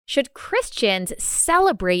should Christians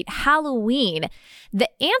celebrate Halloween? The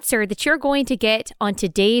answer that you're going to get on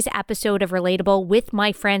today's episode of Relatable with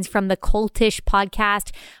my friends from the Cultish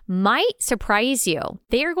podcast might surprise you.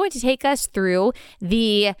 They are going to take us through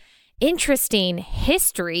the interesting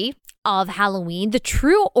history of Halloween, the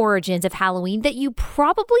true origins of Halloween that you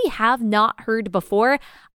probably have not heard before.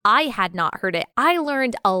 I had not heard it. I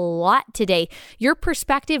learned a lot today. Your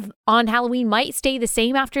perspective on Halloween might stay the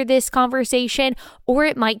same after this conversation, or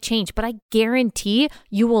it might change, but I guarantee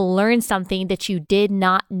you will learn something that you did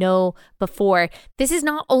not know before. This is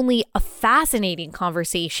not only a fascinating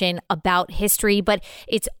conversation about history, but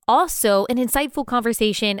it's also an insightful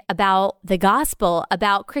conversation about the gospel,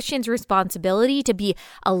 about Christians' responsibility to be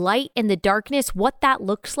a light in the darkness, what that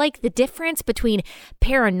looks like, the difference between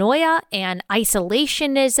paranoia and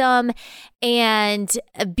isolationism, and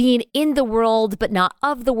being in the world but not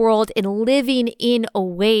of the world, and living in a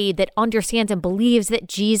way that understands and believes that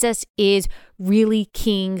Jesus is really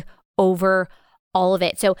king over all of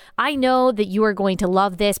it. So I know that you are going to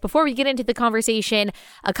love this. Before we get into the conversation,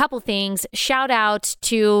 a couple things. Shout out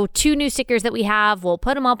to 2 new stickers that we have. We'll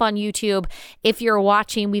put them up on YouTube. If you're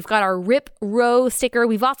watching, we've got our Rip Row sticker.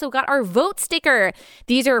 We've also got our Vote sticker.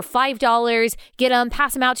 These are $5. Get them,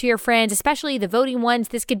 pass them out to your friends, especially the voting ones.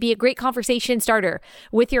 This could be a great conversation starter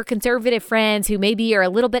with your conservative friends who maybe are a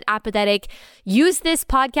little bit apathetic. Use this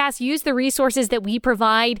podcast, use the resources that we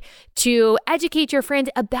provide to educate your friends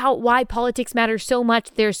about why politics matters so much.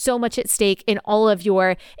 There's so much at stake in all of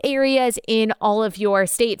your areas, in all of your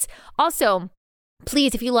states. Also,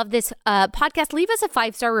 please, if you love this podcast, leave us a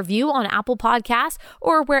 5-star review on Apple Podcasts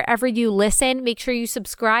or wherever you listen. Make sure you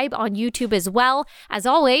subscribe on YouTube as well. As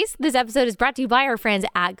always, this episode is brought to you by our friends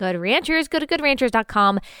at Good Ranchers. Go to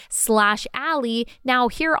goodranchers.com/Allie. Now,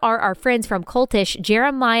 here are our friends from Cultish,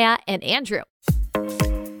 Jeremiah and Andrew.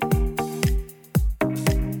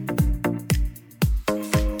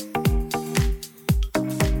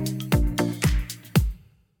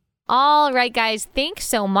 All right, guys, thanks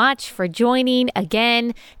so much for joining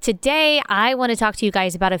again. Today, I want to talk to you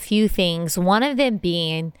guys about a few things, one of them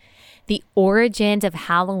being the origins of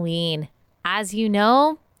Halloween. As you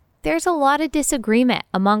know, there's a lot of disagreement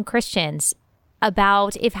among Christians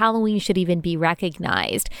about if Halloween should even be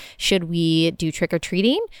recognized. Should we do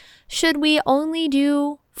trick-or-treating? Should we only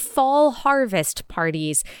do fall harvest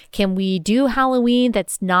parties? Can we do Halloween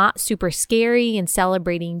that's not super scary and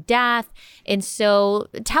celebrating death? And so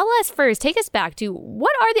tell us first, take us back to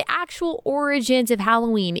what are the actual origins of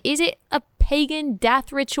Halloween? Is it a pagan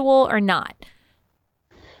death ritual or not?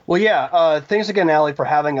 Well, yeah, thanks again, Allie, for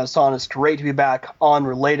having us on. It's great to be back on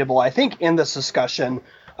Relatable. I think in this discussion,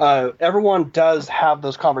 everyone does have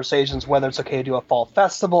those conversations, whether it's okay to do a fall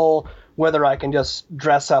festival, whether I can just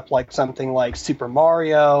dress up like something like Super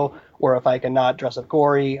Mario, or if I can not dress up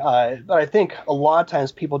gory. But I think a lot of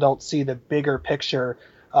times people don't see the bigger picture.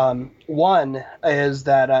 One is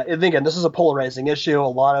that, and again, this is a polarizing issue. There's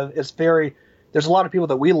a lot of people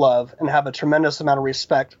that we love and have a tremendous amount of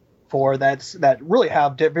respect for that really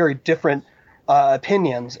have very different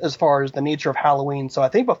opinions as far as the nature of Halloween. So I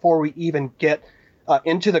think before we even get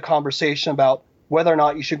into the conversation about whether or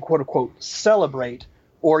not you should, quote unquote, celebrate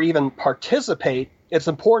or even participate, it's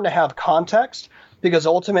important to have context, because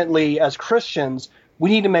ultimately as Christians,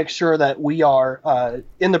 we need to make sure that we are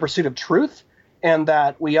in the pursuit of truth, and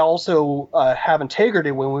that we also have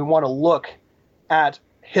integrity when we want to look at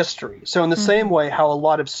history. So in the same way how a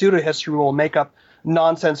lot of pseudo-history will make up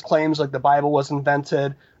nonsense claims like the Bible was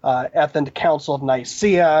invented at the Council of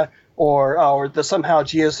Nicaea, or that somehow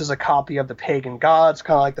Jesus is a copy of the pagan gods,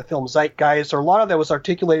 kind of like the film Zeitgeist, or a lot of that was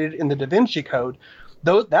articulated in the Da Vinci Code.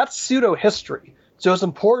 That's pseudo-history. So it's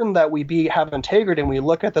important that we have integrity and we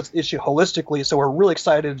look at this issue holistically. So we're really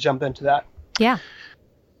excited to jump into that. Yeah.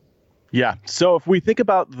 Yeah. So if we think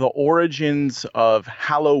about the origins of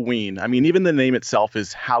Halloween, I mean, even the name itself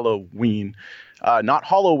is Halloween, not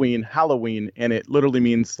Halloween, Halloween. And it literally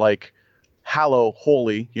means like hallow,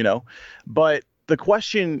 holy, But the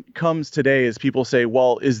question comes today as people say,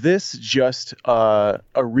 well, is this just a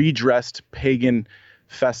redressed pagan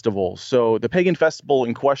festival? So the pagan festival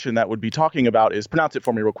in question that would be talking about is, pronounce it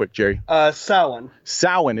for me real quick, Jerry. Samhain.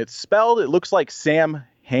 Samhain. It's spelled, it looks like Sam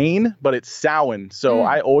Hain, but it's Samhain. So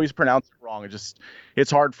I always pronounce it wrong.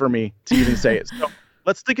 It's hard for me to even say it. So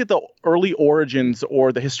let's think at the early origins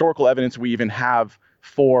or the historical evidence we even have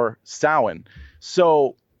for Samhain.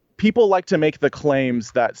 So people like to make the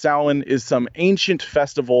claims that Samhain is some ancient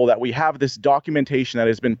festival, that we have this documentation that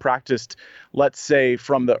has been practiced, let's say,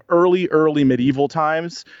 from the early medieval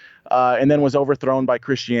times, and then was overthrown by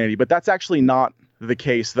Christianity. But that's actually not the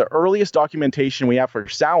case. The earliest documentation we have for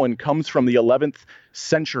Samhain comes from the 11th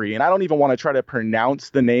century, and I don't even want to try to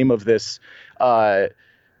pronounce the name of this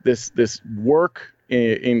this work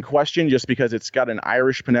in question, just because it's got an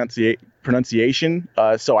Irish pronunciation,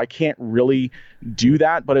 so I can't really do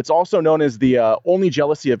that. But it's also known as the Only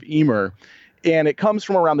Jealousy of Emer, and it comes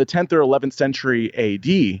from around the 10th or 11th century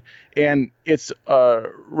AD. And it's a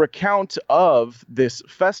recount of this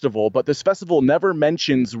festival, but this festival never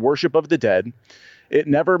mentions worship of the dead. It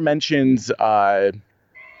never mentions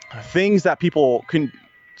things that people can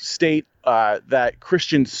state that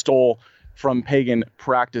Christians stole from pagan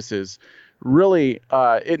practices. Really,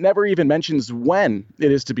 it never even mentions when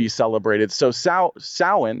it is to be celebrated. So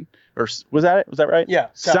Samhain, or was that it? Was that right? Yeah.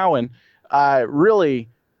 Samhain really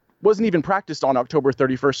wasn't even practiced on October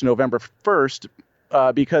 31st and November 1st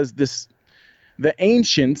because the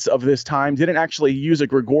ancients of this time didn't actually use a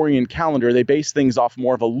Gregorian calendar. They based things off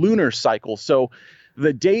more of a lunar cycle. So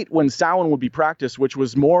the date when Samhain would be practiced, which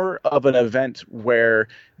was more of an event where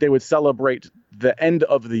they would celebrate the end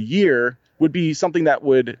of the year, would be something that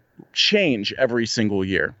would change every single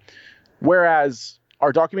year. Whereas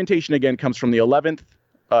our documentation, again, comes from the 11th,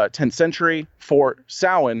 10th century for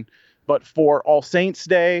Samhain, but for All Saints'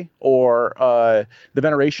 Day or the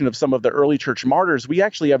veneration of some of the early church martyrs, we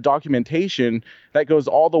actually have documentation that goes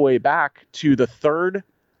all the way back to the 3rd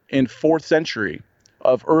and 4th century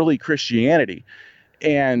of early Christianity.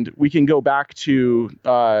 And we can go back to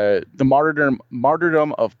the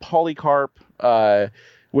martyrdom of Polycarp.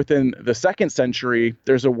 Within the 2nd century,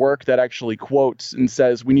 there's a work that actually quotes and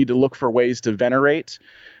says we need to look for ways to venerate.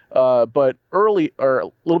 But early, or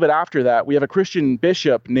a little bit after that, we have a Christian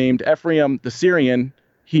bishop named Ephraim the Syrian.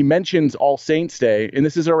 He mentions All Saints' Day, and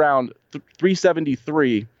this is around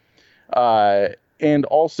 373. And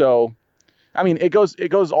also, I mean, it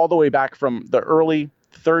goes all the way back from the early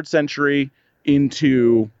 3rd century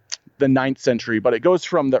into the 9th century, but it goes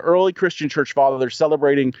from the early Christian church fathers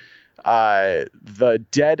celebrating the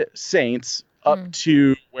dead saints up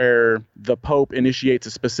to where the Pope initiates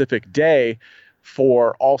a specific day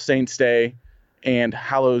for All Saints' Day and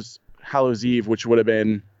Hallows Eve, which would have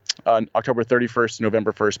been October 31st,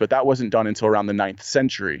 November 1st, but that wasn't done until around the 9th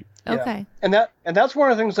century. Okay. Yeah. And that's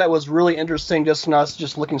one of the things that was really interesting, just in us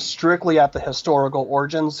just looking strictly at the historical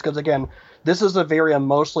origins, because again, this is a very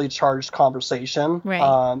emotionally charged conversation. Right.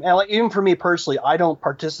 And like, even for me personally, I don't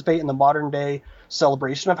participate in the modern day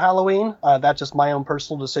celebration of Halloween. That's just my own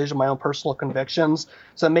personal decision, my own personal convictions.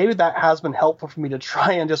 So maybe that has been helpful for me to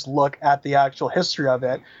try and just look at the actual history of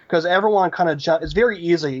it, because everyone kind of it's very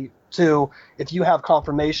easy to, if you have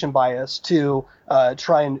confirmation bias, to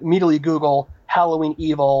try and immediately Google Halloween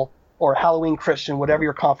evil or Halloween Christian, whatever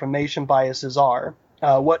your confirmation biases are.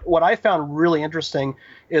 What I found really interesting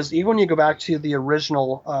is even when you go back to the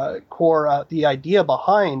original core, the idea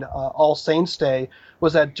behind All Saints' Day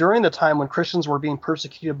was that during the time when Christians were being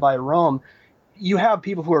persecuted by Rome, you have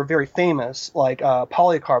people who are very famous, like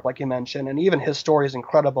Polycarp, like you mentioned, and even his story is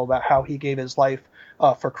incredible about how he gave his life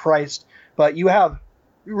for Christ. But you have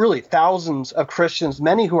really thousands of Christians,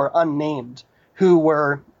 many who are unnamed,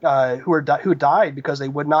 who died because they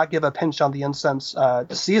would not give a pinch on the incense to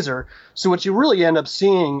Caesar. So what you really end up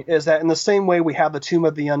seeing is that in the same way we have the Tomb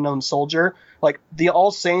of the Unknown Soldier, like the All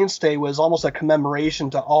Saints' Day was almost a commemoration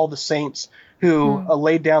to all the saints who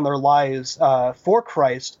laid down their lives for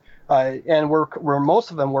Christ, and where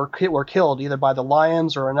most of them were killed either by the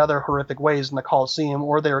lions or in other horrific ways in the Colosseum,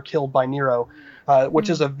 or they were killed by Nero, which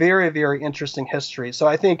is a very, very interesting history. So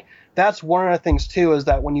I think that's one of the things, too, is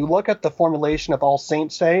that when you look at the formulation of All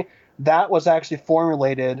Saints' Day, that was actually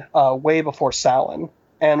formulated way before Samhain.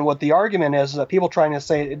 And what the argument is that people trying to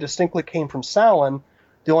say it distinctly came from Samhain.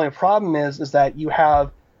 The only problem is that you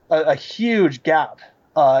have a huge gap,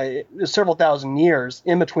 several thousand years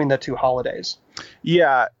in between the two holidays.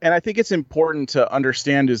 Yeah, and I think it's important to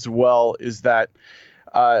understand as well is that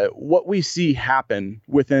what we see happen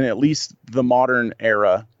within at least the modern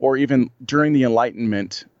era, or even during the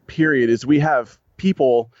Enlightenment period, is we have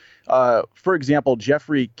people, for example,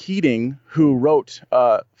 Geoffrey Keating, who wrote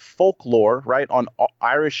folklore, right, on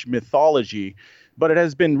Irish mythology, but it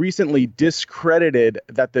has been recently discredited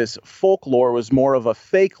that this folklore was more of a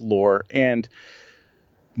fake lore. And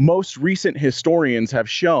most recent historians have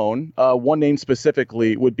shown, one name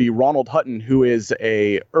specifically would be Ronald Hutton, who is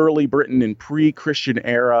a early Britain and pre-Christian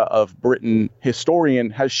era of Britain historian,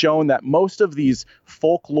 has shown that most of these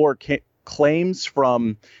folklore claims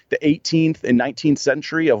from the 18th and 19th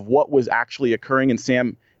century of what was actually occurring in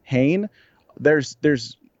Samhain, there's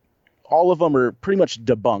all of them are pretty much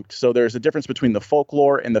debunked. So there's a difference between the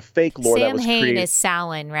folklore and the fake lore that was created. Samhain is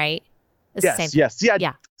Samhain, right? It's yes.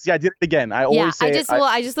 Yeah. See, I did it again. I always say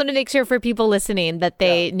I just want to make sure for people listening that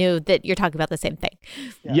they knew that you're talking about the same thing.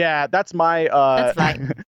 Yeah, that's my that's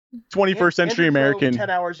fine. 21st century American. 10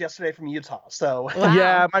 hours yesterday from Utah. So wow.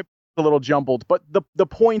 Yeah, my a little jumbled. But the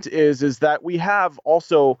point is that we have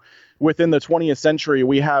also within the 20th century,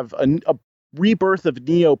 we have a rebirth of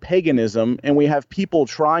neo-paganism, and we have people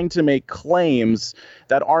trying to make claims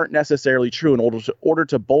that aren't necessarily true in order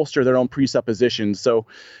to bolster their own presuppositions. So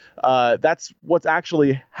that's what's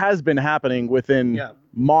actually has been happening within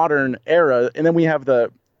modern era. And then we have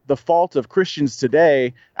the fault of Christians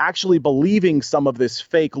today actually believing some of this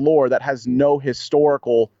fake lore that has no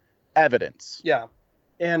historical evidence. Yeah.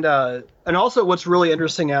 And also what's really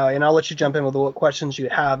interesting, Ali, and I'll let you jump in with what questions you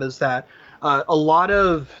have, is that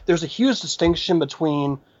there's a huge distinction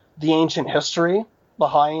between the ancient history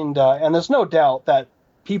behind, and there's no doubt that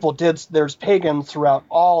there's pagans throughout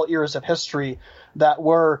all eras of history that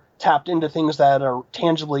were tapped into things that are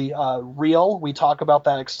tangibly real. We talk about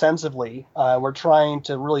that extensively. We're trying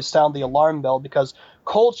to really sound the alarm bell because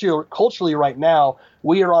culturally right now,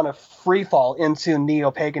 we are on a free fall into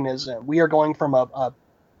neo-paganism. We are going from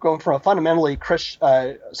a fundamentally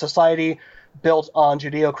Christian society built on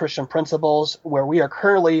Judeo-Christian principles, where we are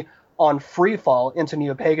currently on free fall into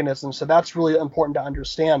neo-paganism. So that's really important to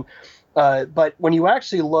understand. But when you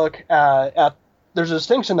actually look at there's a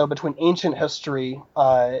distinction, though, between ancient history,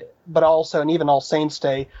 but also, and even All Saints'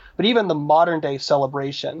 Day, but even the modern-day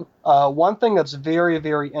celebration. One thing that's very,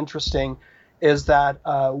 very interesting is that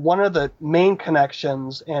one of the main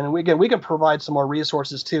connections, and we can provide some more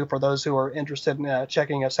resources, too, for those who are interested in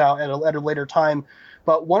checking us out at a later time.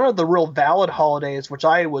 But one of the real valid holidays, which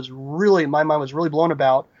my mind was really blown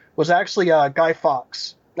about, was actually Guy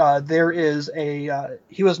Fawkes.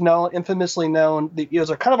 He was infamously known. He was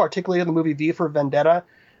kind of articulated in the movie V for Vendetta.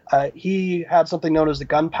 He had something known as the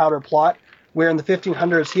Gunpowder Plot, where in the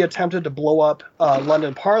 1500s he attempted to blow up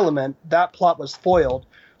London Parliament. That plot was foiled.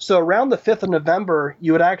 So around the 5th of November,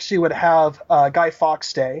 you would have Guy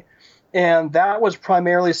Fawkes Day, and that was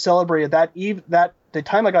primarily celebrated the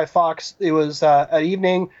time of Guy Fawkes. It was an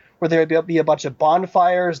evening where there would be a bunch of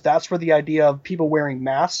bonfires. That's where the idea of people wearing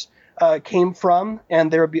masks came from, and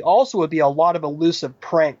there would be a lot of elusive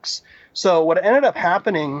pranks. So what ended up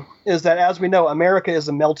happening is that, as we know, America is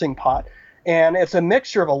a melting pot, and it's a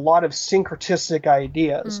mixture of a lot of syncretistic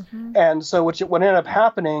ideas. Mm-hmm. And so what ended up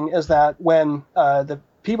happening is that when the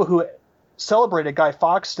people who celebrated Guy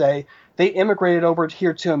Fawkes Day, they immigrated over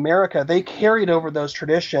here to America, they carried over those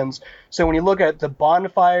traditions. So when you look at the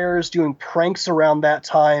bonfires, doing pranks around that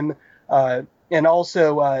time, and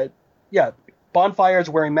also, bonfires,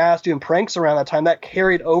 wearing masks, doing pranks around that time, that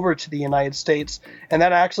carried over to the United States, and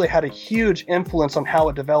that actually had a huge influence on how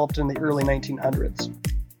it developed in the early 1900s.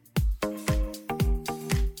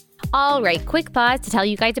 All right, quick pause to tell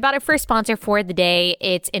you guys about our first sponsor for the day.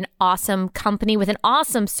 It's an awesome company with an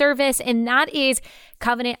awesome service, and that is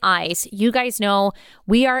Covenant Eyes. You guys know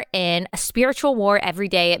we are in a spiritual war every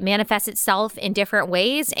day. It manifests itself in different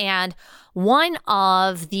ways, and one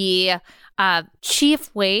of the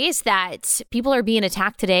chief ways that people are being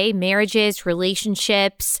attacked today, marriages,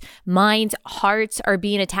 relationships, minds, hearts are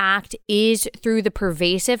being attacked, is through the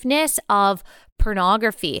pervasiveness of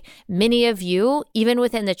pornography. Many of you, even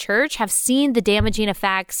within the church, have seen the damaging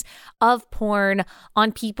effects of porn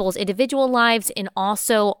on people's individual lives and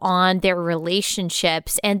also on their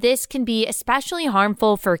relationships. And this can be especially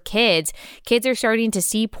harmful for kids. Kids are starting to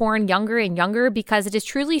see porn younger and younger because it is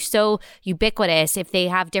truly so ubiquitous. If they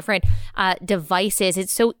have different devices,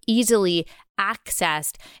 it's so easily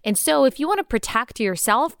accessed. And so if you want to protect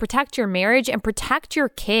yourself, protect your marriage, and protect your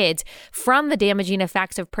kids from the damaging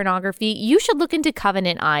effects of pornography, you should look into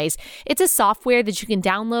Covenant Eyes. It's a software that you can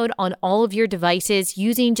download on all of your devices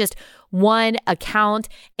using just one account,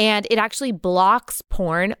 and it actually blocks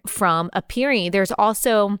porn from appearing. There's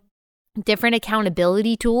also different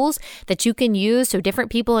accountability tools that you can use so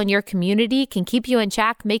different people in your community can keep you in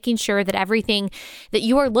check, making sure that everything that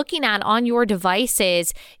you are looking at on your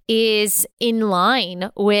devices is in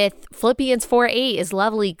line with Philippians 4:8 is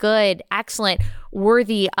lovely, good, excellent,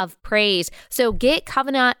 worthy of praise. So get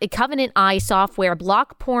Covenant Eyes software,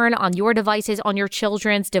 block porn on your devices, on your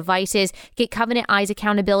children's devices. Get Covenant Eyes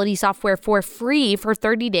accountability software for free for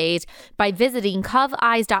 30 days by visiting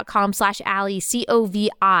coveyes.com/Allie,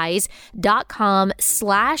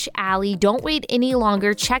 coveyes.com/Allie. Don't wait any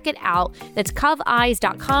longer. Check it out. That's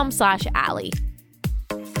coveyes.com/Allie.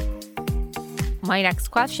 My next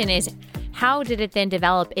question is, how did it then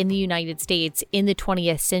develop in the United States in the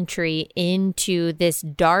 20th century into this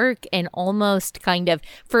dark and almost kind of,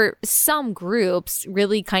 for some groups,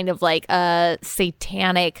 really kind of like a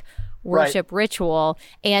satanic worship ritual,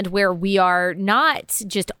 and where we are not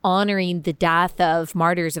just honoring the death of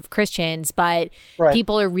martyrs of Christians, but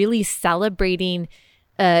people are really celebrating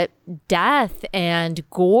death and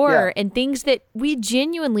gore and things that we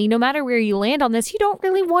genuinely, no matter where you land on this, you don't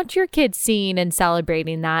really want your kids seeing and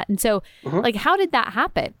celebrating that. And so, like, how did that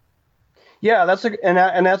happen? Yeah, that's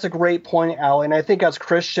a great point, Allie. And I think as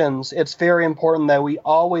Christians, it's very important that we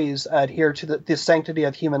always adhere to the sanctity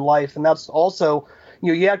of human life. And that's also,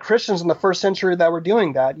 you had Christians in the first century that were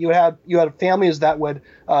doing that. You had families that would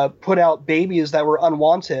put out babies that were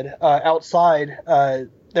unwanted outside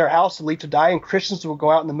their house to leave to die, and Christians would go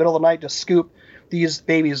out in the middle of the night to scoop these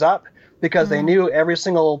babies up because they knew every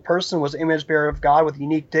single person was an image bearer of God with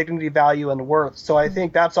unique dignity, value, and worth. So I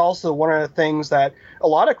think that's also one of the things that a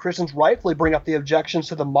lot of Christians rightfully bring up the objections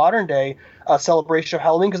to the modern day celebration of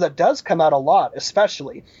Halloween, because that does come out a lot,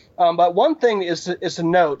 especially. But one thing is to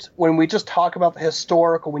note, when we just talk about the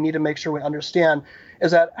historical, we need to make sure we understand,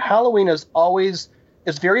 is that Halloween is always,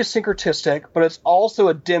 it's very syncretistic, but it's also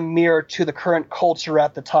a dim mirror to the current culture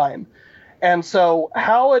at the time. And so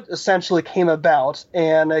how it essentially came about,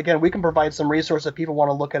 and again, we can provide some resources if people want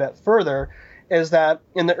to look at it further, is that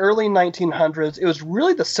in the early 1900s, it was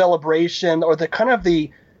really the celebration, or the kind of the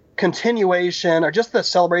continuation, or just the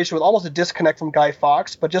celebration with almost a disconnect from Guy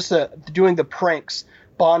Fawkes, but just doing the pranks,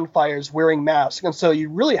 bonfires, wearing masks. And so you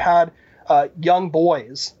really had young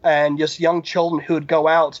boys and just young children who would go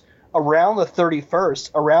out around the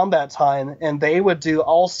 31st, around that time, and they would do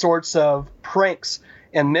all sorts of pranks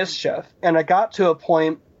and mischief. And it got to a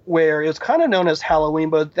point where it was kind of known as Halloween,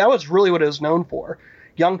 but that was really what it was known for.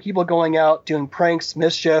 Young people going out, doing pranks,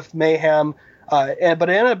 mischief, mayhem. But it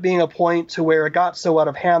ended up being a point to where it got so out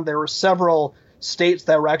of hand, there were several states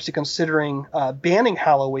that were actually considering banning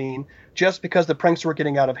Halloween just because the pranks were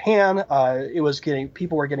getting out of hand.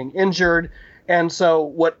 People were getting injured. And so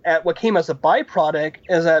what came as a byproduct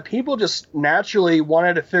is that people just naturally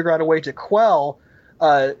wanted to figure out a way to quell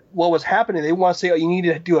what was happening. They want to say, you need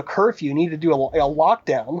to do a curfew, you need to do a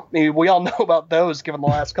lockdown. Maybe we all know about those given the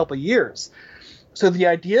last couple of years. So the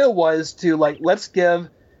idea was to, let's give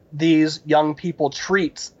these young people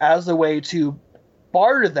treats as a way to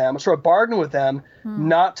bargain with them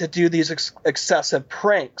not to do these excessive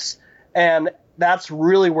pranks. And that's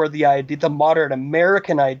really where the modern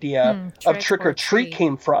American idea of trick or treat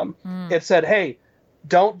came from. It said, hey,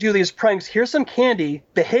 don't do these pranks. Here's some candy.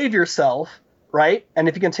 Behave yourself, right? And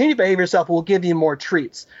if you continue to behave yourself, we'll give you more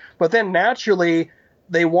treats. But then naturally,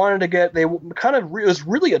 it was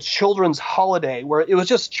really a children's holiday where it was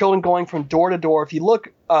just children going from door to door. If you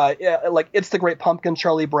look, It's the Great Pumpkin,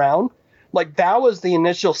 Charlie Brown, that was the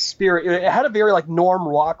initial spirit. It had a very Norm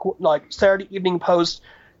Rockwell, Saturday Evening Post,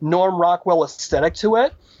 Norm Rockwell aesthetic to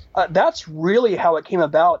it. That's really how it came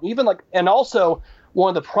about. And also one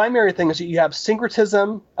of the primary things that you have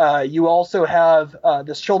syncretism. You also have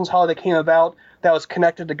this children's holiday that came about that was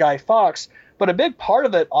connected to Guy Fawkes. But a big part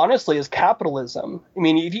of it, honestly, is capitalism. I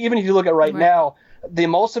mean, if you look at right now, the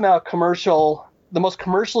most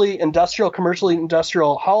commercially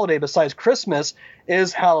industrial holiday besides Christmas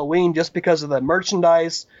is Halloween, just because of the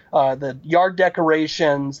merchandise, the yard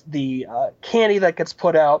decorations, the candy that gets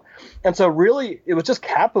put out. And so really, it was just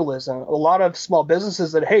capitalism. A lot of small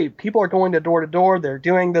businesses that, hey, people are going to door, they're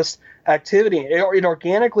doing this activity. It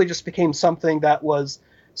organically just became something that was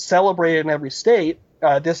celebrated in every state,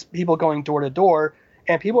 this people going door to door.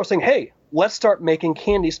 And people are saying, hey, let's start making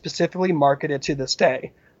candy specifically marketed to this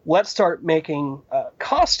day. Let's start making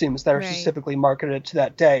costumes that are specifically marketed to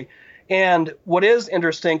that day. And what is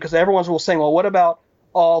interesting, because everyone's saying, well, what about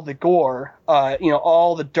all the gore,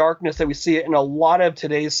 all the darkness that we see in a lot of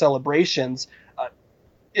today's celebrations?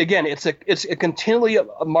 Again, it's a continually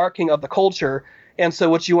a marking of the culture. And so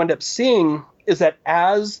what you end up seeing is that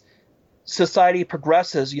as society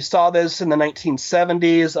progresses, you saw this in the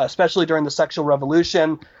 1970s, especially during the sexual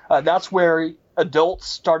revolution. That's where adults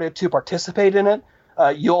started to participate in it.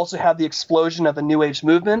 You also had the explosion of the New Age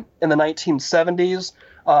movement in the 1970s.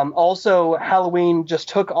 Also, Halloween just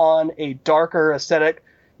took on a darker aesthetic.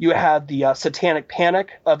 You had the Satanic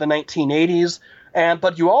Panic of the 1980s,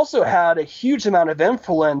 but you also had a huge amount of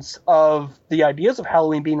influence of the ideas of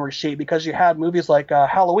Halloween being reshaped, because you had movies like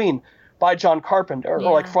Halloween by John Carpenter,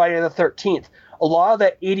 or like Friday the 13th. A lot of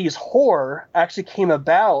that 80s horror actually came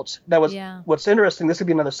about. That was what's interesting. This would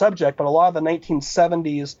be another subject, but a lot of the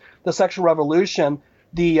 1970s, the sexual revolution,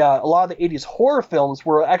 a lot of the 80s horror films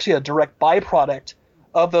were actually a direct byproduct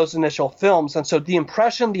of those initial films. And so the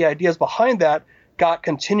impression, the ideas behind that got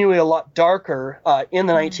continually a lot darker in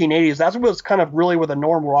the 1980s. That was kind of really where the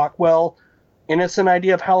Norm Rockwell innocent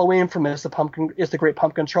idea of Halloween from Is the Great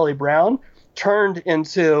Pumpkin, Charlie Brown, turned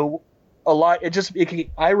into a lot.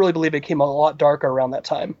 I really believe it became a lot darker around that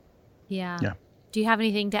time. Yeah. Yeah. Do you have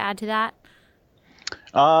anything to add to that?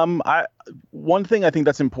 One thing I think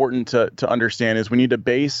that's important to understand is we need to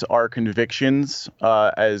base our convictions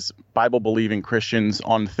as Bible-believing Christians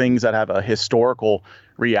on things that have a historical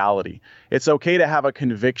reality. It's okay to have a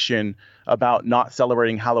conviction about not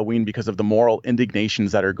celebrating Halloween because of the moral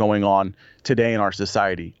indignations that are going on today in our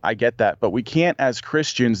society. I get that, but we can't, as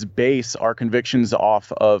Christians, base our convictions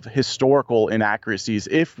off of historical inaccuracies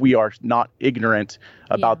if we are not ignorant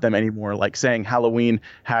about them anymore. Like saying Halloween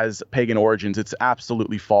has pagan origins, it's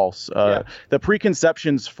absolutely false. The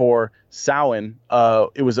preconceptions for Samhain,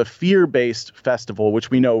 it was a fear-based festival,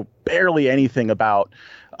 which we know barely anything about,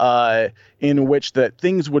 in which that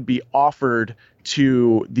things would be offered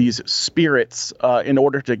to these spirits in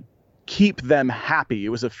order to keep them happy. It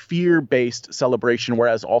was a fear-based celebration,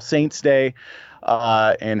 whereas All Saints' Day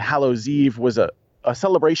and Hallows' Eve was a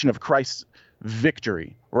celebration of Christ's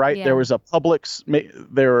victory, right? Yeah. There was a public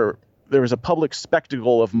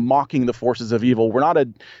spectacle of mocking the forces of evil.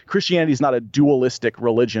 Christianity is not a dualistic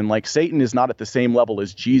religion. Like Satan is not at the same level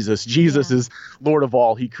as Jesus. Jesus is Lord of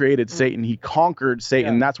all. He created Satan. He conquered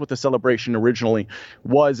Satan. That's what the celebration originally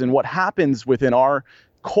was. And what happens within our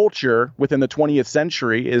culture within the 20th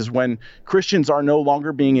century is when Christians are no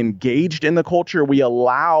longer being engaged in the culture, we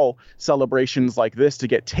allow celebrations like this to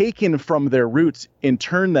get taken from their roots and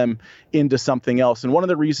turn them into something else. And one of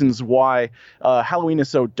the reasons why Halloween is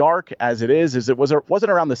so dark as it is it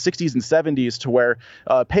wasn't around the 60s and 70s to where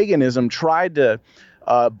paganism tried to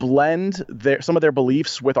blend some of their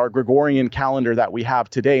beliefs with our Gregorian calendar that we have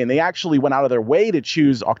today. And they actually went out of their way to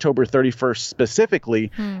choose October 31st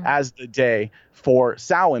specifically as the day for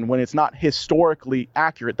Samhain when it's not historically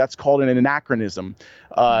accurate. That's called an anachronism.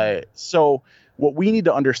 So what we need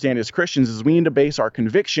to understand as Christians is we need to base our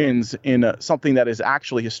convictions in something that is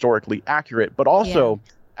actually historically accurate. But also,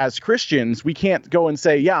 as Christians, we can't go and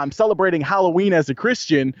say, I'm celebrating Halloween as a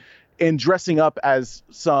Christian and dressing up as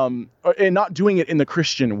and not doing it in the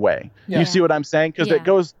Christian way. You see what I'm saying? Because it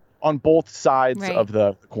goes on both sides of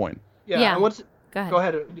the coin. Yeah. And Go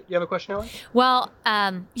ahead. Do you have a question, Ellie? Well,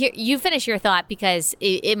 you finish your thought because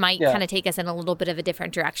it might kind of take us in a little bit of a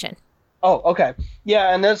different direction. Oh, okay.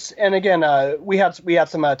 Yeah, and again, we had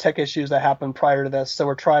some tech issues that happened prior to this, so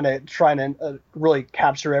we're trying to really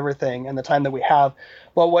capture everything in the time that we have.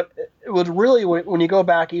 Well, what it was really when you go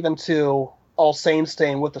back even to All Saints'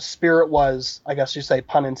 Day and what the spirit was, I guess you say,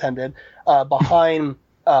 pun intended, behind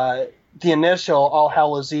the initial All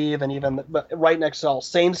Hallows' Eve and even right next to All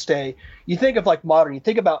Saints' Day, you think of like modern, you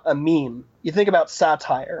think about a meme, you think about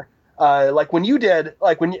satire. Like when you did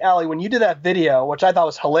that video, which I thought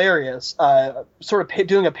was hilarious, sort of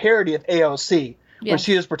doing a parody of AOC when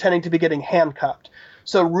she was pretending to be getting handcuffed.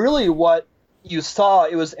 So really what you saw,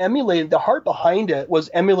 it was emulating, the heart behind it was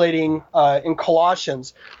emulating in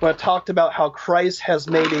Colossians when it talked about how Christ has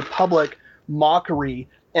made a public mockery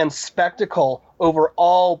and spectacle over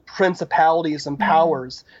all principalities and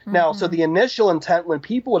powers. Now, so the initial intent when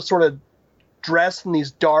people would sort of dress in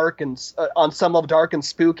these dark and on some level dark and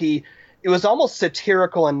spooky, it was almost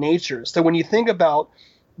satirical in nature. So when you think about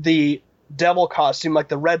the devil costume, like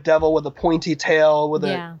the red devil with the pointy tail with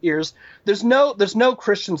the ears, there's no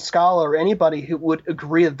Christian scholar or anybody who would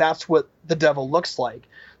agree that that's what the devil looks like.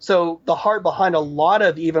 So the heart behind a lot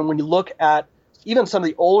of, even when you look at even some of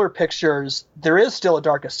the older pictures, there is still a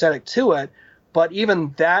dark aesthetic to it, but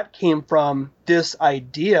even that came from this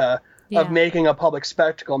idea of making a public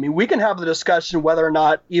spectacle. I mean, we can have the discussion whether or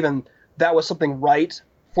not even that was something right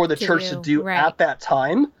for the church to do at that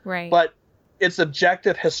time. Right. But it's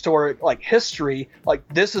objective historic, like history, like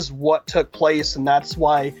this is what took place, and that's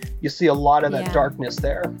why you see a lot of that darkness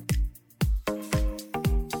there.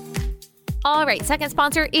 All right, second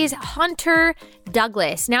sponsor is Hunter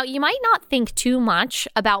Douglas. Now, you might not think too much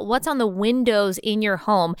about what's on the windows in your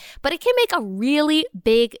home, but it can make a really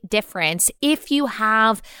big difference if you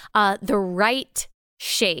have the right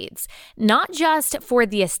shades, not just for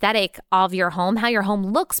the aesthetic of your home, how your home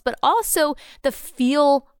looks, but also the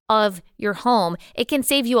feel of your home. It can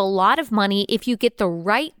save you a lot of money if you get the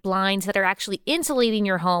right blinds that are actually insulating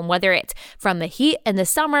your home, whether it's from the heat in the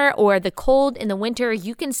summer or the cold in the winter.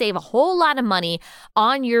 You can save a whole lot of money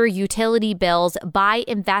on your utility bills by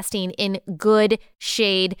investing in good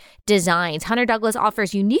shade designs. Hunter Douglas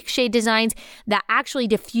offers unique shade designs that actually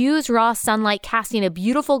diffuse raw sunlight, casting a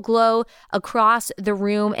beautiful glow across the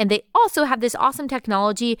room. And they also have this awesome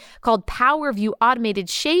technology called PowerView automated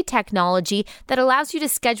shade technology that allows you to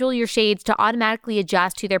schedule schedule your shades to automatically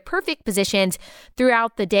adjust to their perfect positions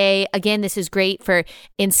throughout the day. Again, this is great for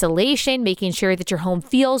insulation, making sure that your home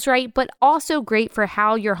feels right, but also great for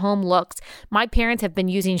how your home looks. My parents have been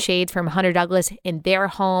using shades from Hunter Douglas in their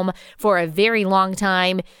home for a very long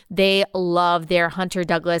time. They love their Hunter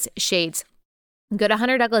Douglas shades. Go to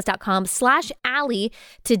hunterdouglas.com/Allie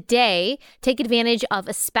today. Take advantage of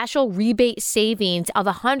a special rebate savings of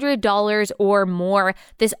 $100 or more.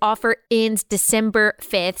 This offer ends December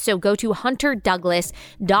 5th. So go to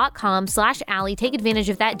hunterdouglas.com/Allie. Take advantage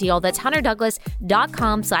of that deal. That's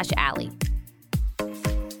hunterdouglas.com/Allie.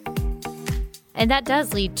 And that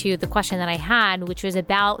does lead to the question that I had, which was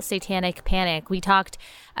about satanic panic. We talked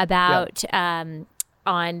about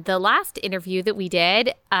on the last interview that we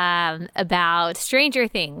did about Stranger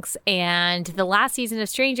Things. And the last season of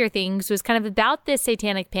Stranger Things was kind of about this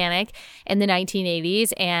satanic panic in the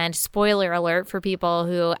 1980s. And spoiler alert for people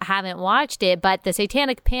who haven't watched it, but the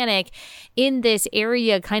satanic panic in this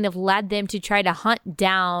area kind of led them to try to hunt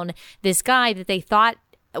down this guy that they thought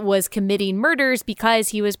was committing murders because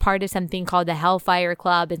he was part of something called the Hellfire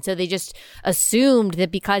Club. And so they just assumed that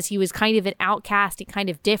because he was kind of an outcast and kind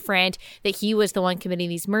of different, that he was the one committing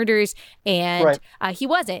these murders, and he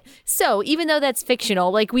wasn't. So even though that's fictional,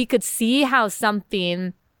 like, we could see how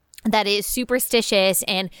something that is superstitious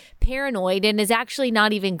and paranoid and is actually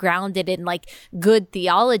not even grounded in like good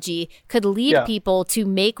theology could lead people to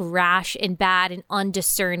make rash and bad and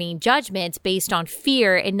undiscerning judgments based on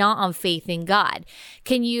fear and not on faith in God.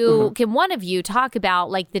 Can one of you talk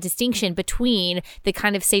about like the distinction between the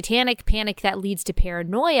kind of satanic panic that leads to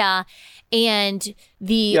paranoia and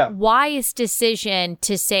the wise decision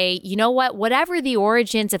to say, you know what, whatever the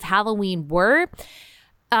origins of Halloween were,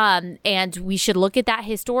 and we should look at that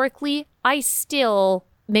historically, I still,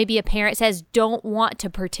 maybe a parent says, don't want to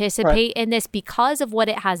participate in this because of what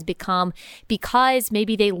it has become, because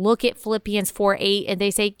maybe they look at Philippians 4:8 and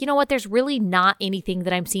they say, you know what, there's really not anything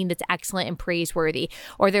that I'm seeing that's excellent and praiseworthy.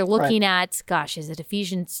 Or they're looking at, gosh, is it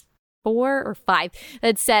Ephesians 4 or 5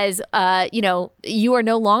 that says, you are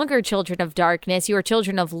no longer children of darkness, you are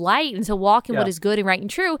children of light, and so walk in what is good and right and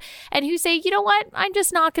true, and who say, you know what, I'm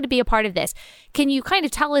just not going to be a part of this. Can you kind of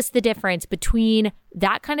tell us the difference between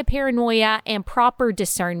that kind of paranoia and proper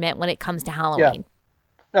discernment when it comes to Halloween?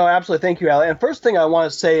 No, absolutely. Thank you, Allie. And first thing I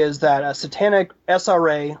want to say is that a satanic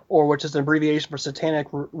SRA, or which is an abbreviation for satanic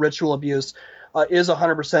ritual abuse, is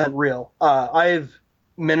 100% real. I've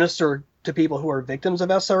ministered to people who are victims of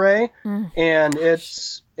SRA, and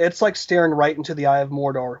it's like staring right into the eye of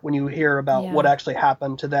Mordor when you hear about what actually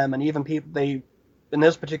happened to them. And even people, in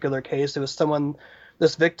this particular case, it was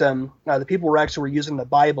this victim, the people were using the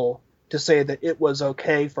Bible to say that it was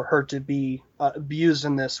okay for her to be abused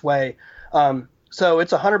in this way. So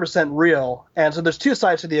it's 100% real. And so there's two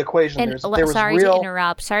sides to the equation. And sorry to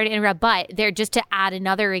interrupt, but there, just to add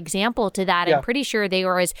another example to that, I'm pretty sure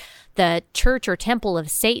there was the church or temple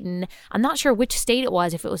of Satan. I'm not sure which state it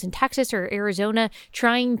was, if it was in Texas or Arizona,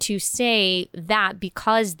 trying to say that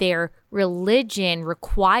because their religion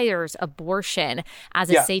requires abortion as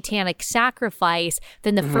a satanic sacrifice,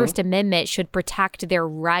 then the First Amendment should protect their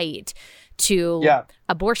right to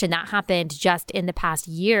abortion. That happened just in the past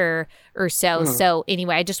year or so. So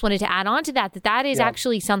anyway, I just wanted to add on to that is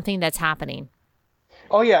actually something that's happening.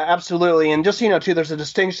 Oh yeah, absolutely. And just so you know too, there's a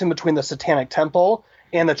distinction between the Satanic Temple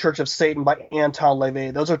and the Church of Satan by Anton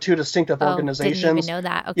LaVey. Those are two distinctive organizations. Didn't even know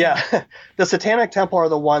that. Okay. Yeah. The Satanic Temple are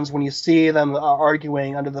the ones when you see them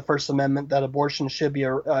arguing under the First Amendment that abortion should be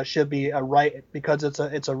a right because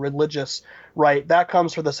it's a religious right. That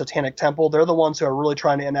comes from the Satanic Temple. They're the ones who are really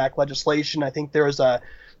trying to enact legislation. I think there was a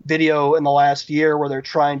video in the last year where they're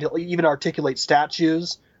trying to even articulate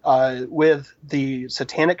statues with the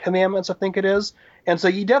Satanic Commandments, I think it is. And so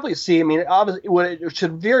you definitely see, I mean, obviously, what it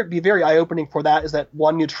should be very eye-opening for that is that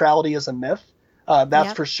one, neutrality is a myth.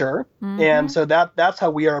 That's for sure. And so that's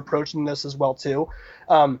how we are approaching this as well, too.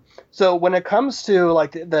 So when it comes to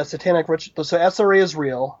like the satanic ritual, so SRA is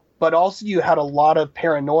real, but also you had a lot of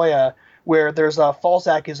paranoia where there's false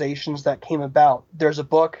accusations that came about. There's a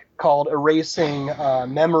book called Erasing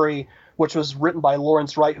Memory, which was written by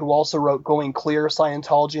Lawrence Wright, who also wrote Going Clear,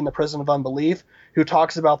 Scientology in the Prison of Unbelief, who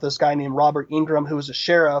talks about this guy named Robert Ingram, who was a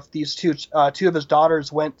sheriff. These two of his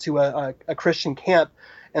daughters went to a Christian camp,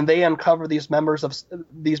 and they uncovered these memories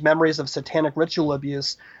of satanic ritual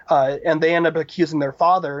abuse, and they ended up accusing their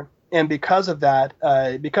father. And because of that,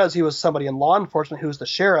 because he was somebody in law enforcement who was the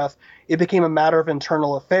sheriff, it became a matter of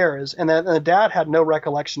internal affairs. And the dad had no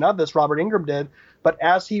recollection of this, Robert Ingram did, but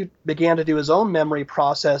as he began to do his own memory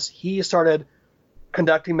process, he started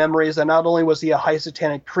conducting memories. And not only was he a high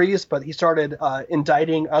satanic priest, but he started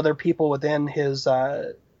indicting other people within his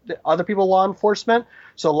other people, law enforcement.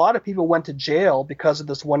 So a lot of people went to jail because of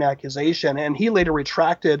this one accusation, and he later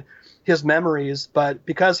retracted his memories. But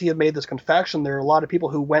because he had made this confession, there are a lot of people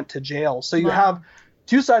who went to jail. So you have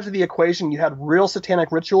two sides of the equation. You had real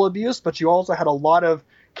satanic ritual abuse, but you also had a lot of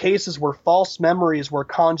cases where false memories were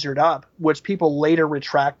conjured up, which people later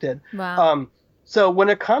retracted. Wow. So when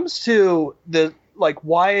it comes to the, like,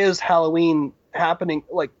 why is Halloween happening?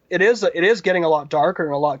 Like, it is getting a lot darker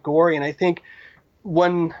and a lot gory. And I think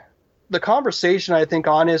when the conversation, I think,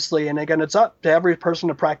 honestly, and again, it's up to every person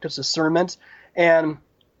to practice discernment. And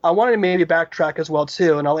I wanted to maybe backtrack as well,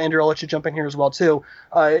 too. And Andrew, I'll let you jump in here as well, too.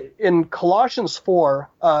 In Colossians 4,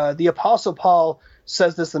 the Apostle Paul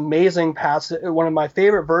says this amazing passage, one of my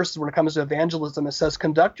favorite verses when it comes to evangelism. It says,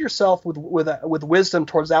 conduct yourself with wisdom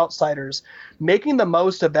towards outsiders, making the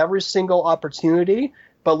most of every single opportunity,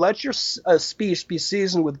 but let your speech be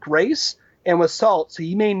seasoned with grace and with salt, so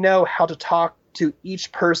you may know how to talk to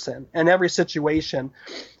each person and every situation.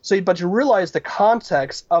 But you realize the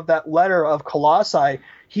context of that letter of Colossae,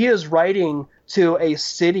 he is writing to a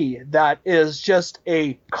city that is just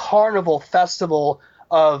a carnival festival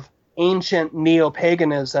of ancient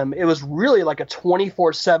neo-paganism. It was really like a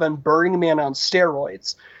 24/7 Burning Man on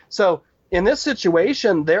steroids. So in this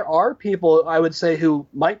situation, there are people, I would say, who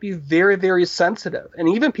might be very, very sensitive. And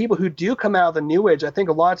even people who do come out of the New Age, I think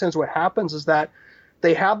a lot of times what happens is that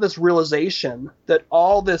they have this realization that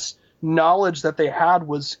all this knowledge that they had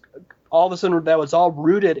was all of a sudden that was all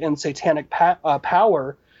rooted in satanic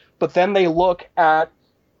power. But then they look at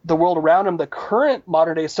the world around them, the current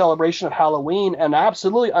modern day celebration of Halloween, and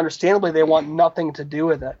absolutely understandably they want nothing to do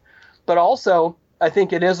with it. But also, I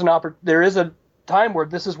think it is there is a time where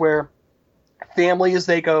this is where families,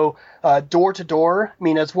 they go door to door. I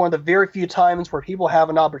mean, it's one of the very few times where people have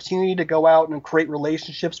an opportunity to go out and create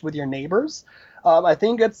relationships with your neighbors. I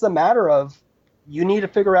think it's a matter of, you need to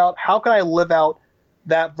figure out, how can I live out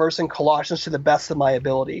that verse in Colossians to the best of my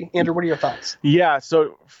ability? Andrew, what are your thoughts? Yeah,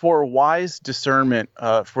 so for wise discernment,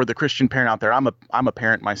 for the Christian parent out there, I'm a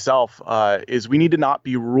parent myself, is we need to not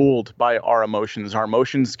be ruled by our emotions. Our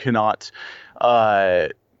emotions cannot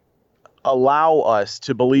allow us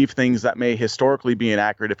to believe things that may historically be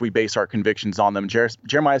inaccurate if we base our convictions on them.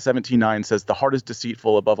 Jeremiah 17:9 says, the heart is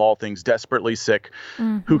deceitful above all things, desperately sick.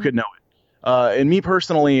 Mm-hmm. Who could know it? And me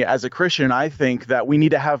personally, as a Christian, I think that we need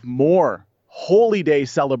to have more holy day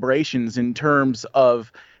celebrations in terms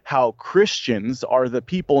of how Christians are the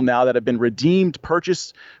people now that have been redeemed,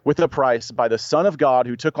 purchased with a price by the Son of God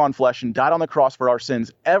who took on flesh and died on the cross for our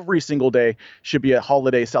sins. Every single day should be a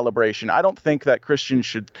holiday celebration. I don't think that Christians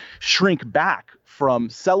should shrink back from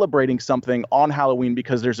celebrating something on Halloween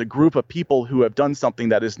because there's a group of people who have done something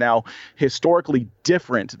that is now historically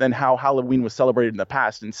different than how Halloween was celebrated in the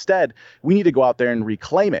past. Instead, we need to go out there and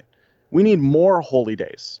reclaim it. We need more holy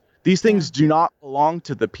days. These things do not belong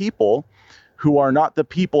to the people who are not the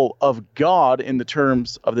people of God in the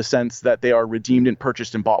terms of the sense that they are redeemed and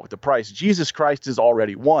purchased and bought with a price. Jesus Christ is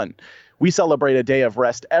already won. We celebrate a day of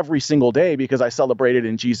rest every single day because I celebrated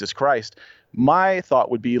in Jesus Christ. My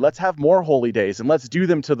thought would be, let's have more holy days and let's do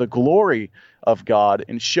them to the glory of God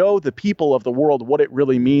and show the people of the world what it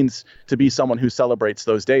really means to be someone who celebrates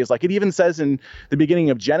those days. Like it even says in the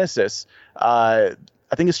beginning of Genesis, I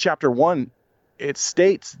think it's chapter 1, it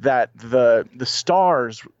states that the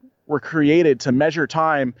stars were created to measure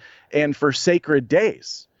time and for sacred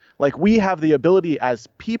days. Like we have the ability as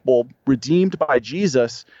people redeemed by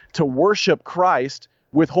Jesus to worship Christ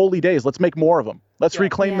with holy days. Let's make more of them. Let's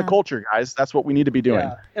reclaim the culture, guys. That's what we need to be doing.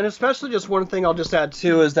 Yeah. And especially just one thing I'll just add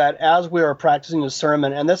too is that as we are practicing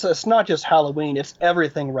discernment, and this it's not just Halloween, it's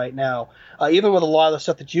everything right now. Even with a lot of the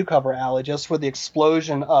stuff that you cover, Allie, just with the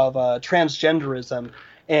explosion of transgenderism,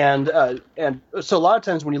 and so a lot of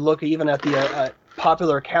times when you look even at the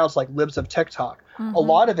popular accounts like Libs of TikTok, a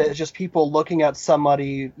lot of it is just people looking at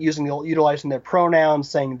somebody utilizing their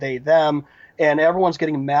pronouns, saying they, them, and everyone's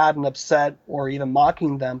getting mad and upset or even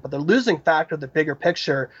mocking them. But they're losing fact of the bigger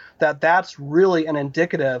picture that that's really an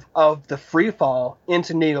indicative of the free fall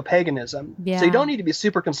into neo-paganism. Yeah. So you don't need to be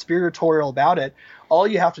super conspiratorial about it. All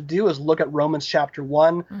you have to do is look at Romans chapter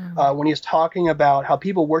 1 when he's talking about how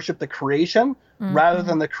people worship the creation rather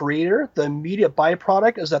than the creator. The immediate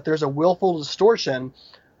byproduct is that there's a willful distortion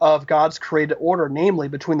of God's created order, namely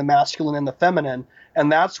between the masculine and the feminine.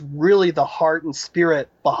 And that's really the heart and spirit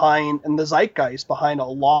behind, and the zeitgeist behind a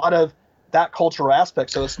lot of that cultural aspect.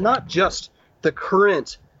 So it's not just the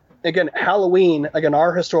current, again, Halloween, again,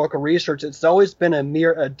 our historical research, it's always been a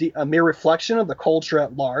mere reflection of the culture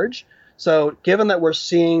at large. So given that we're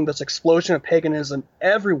seeing this explosion of paganism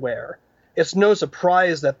everywhere, it's no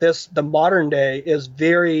surprise that the modern day is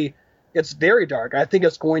very it's very dark. I think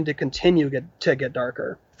it's going to continue to get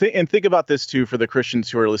darker. And think about this too for the Christians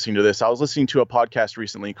who are listening to this. I was listening to a podcast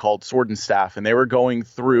recently called Sword and Staff, and they were going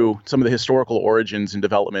through some of the historical origins and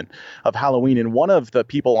development of Halloween. And one of the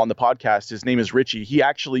people on the podcast, his name is Richie, he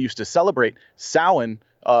actually used to celebrate Samhain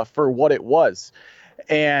for what it was.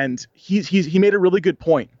 And he made a really good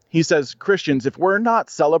point. He says, Christians, if we're not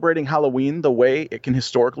celebrating Halloween the way it can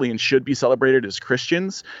historically and should be celebrated as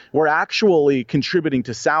Christians, we're actually contributing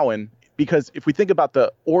to Samhain. Because if we think about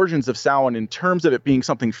the origins of Samhain in terms of it being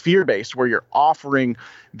something fear-based, where you're offering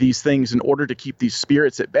these things in order to keep these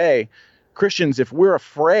spirits at bay, Christians, if we're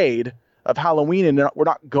afraid of Halloween and we're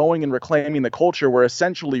not going and reclaiming the culture, we're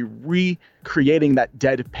essentially recreating that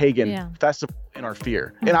dead pagan festival in our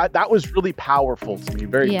fear. And that was really powerful to me,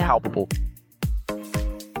 very palpable.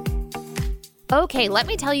 Okay, let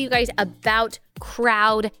me tell you guys about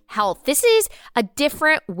Crowd Health. This is a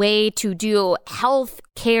different way to do health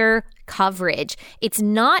care coverage. It's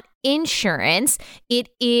not insurance. It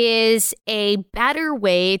is a better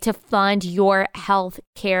way to fund your health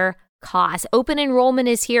care costs. Open enrollment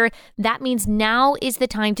is here. That means now is the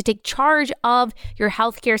time to take charge of your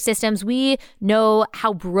healthcare systems. We know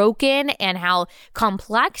how broken and how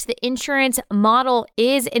complex the insurance model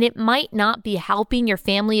is, and it might not be helping your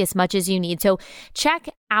family as much as you need. So check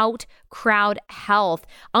out Crowd Health.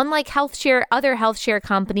 Unlike other health share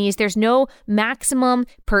companies, there's no maximum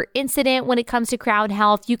per incident when it comes to Crowd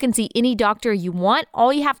Health. You can see any doctor you want.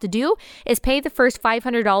 All you have to do is pay the first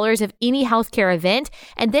 $500 of any healthcare event,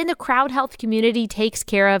 and then the Crowd Health community takes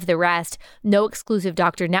care of the rest. No exclusive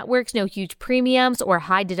doctor networks, no huge premiums or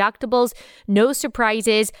high deductibles, no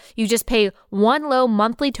surprises. You just pay one low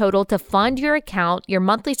monthly total to fund your account. Your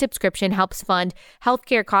monthly subscription helps fund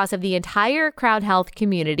healthcare costs of the entire Crowd Health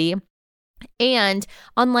community. And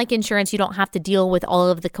unlike insurance, you don't have to deal with all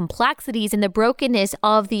of the complexities and the brokenness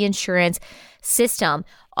of the insurance system.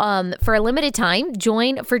 For a limited time,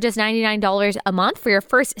 join for just $99 a month for your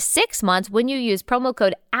first 6 months when you use promo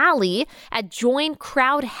code Allie at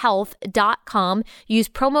joincrowdhealth.com. Use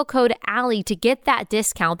promo code Allie to get that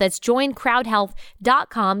discount. That's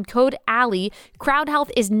joincrowdhealth.com, code Allie. Crowd Health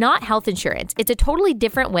is not health insurance. It's a totally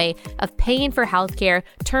different way of paying for healthcare.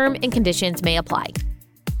 Term and conditions may apply.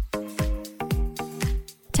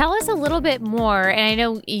 Tell us a little bit more, and I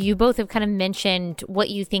know you both have kind of mentioned what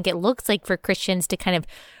you think it looks like for Christians to kind of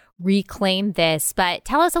reclaim this, but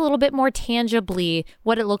tell us a little bit more tangibly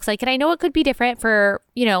what it looks like. And I know it could be different for,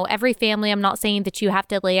 every family. I'm not saying that you have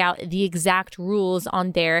to lay out the exact rules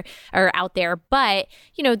on there or out there, but,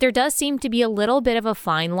 there does seem to be a little bit of a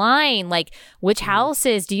fine line. Like, which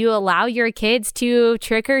houses do you allow your kids to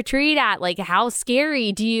trick or treat at? Like, how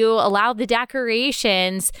scary do you allow the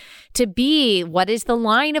decorations to be? What is the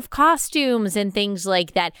line of costumes and things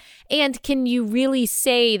like that? And can you really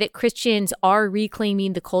say that Christians are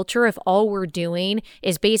reclaiming the culture if all we're doing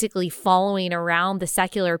is basically following around the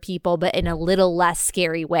secular people, but in a little less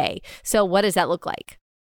scary way? So what does that look like?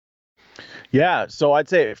 Yeah, so I'd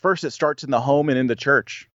say first it starts in the home and in the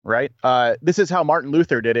church, right? This is how Martin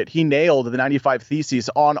Luther did it. He nailed the 95 Theses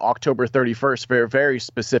on October 31st for a very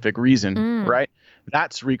specific reason, right?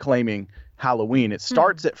 That's reclaiming Halloween. It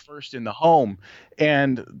starts at first in the home.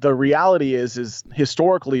 And the reality is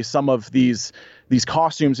historically some of these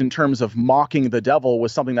costumes in terms of mocking the devil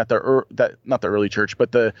was something that not the early church,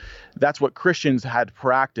 but that's what Christians had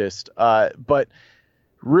practiced. But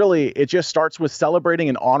really, it just starts with celebrating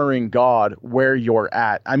and honoring God where you're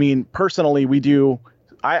at. I mean, personally,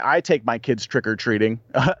 I take my kids trick-or-treating,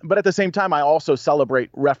 but at the same time, I also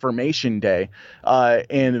celebrate Reformation Day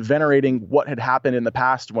and venerating what had happened in the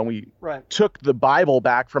past when we took the Bible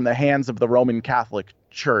back from the hands of the Roman Catholic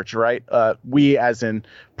Church, right? We as in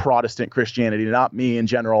Protestant Christianity, not me in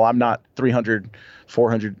general. I'm not 300,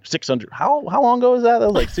 400, 600. How long ago was that? That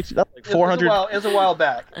was like 60, that was like 400. It was a while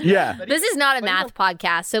back. Yeah. This is not a math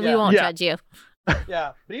podcast, so we won't judge you.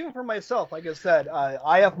 Yeah, but even for myself, like I said,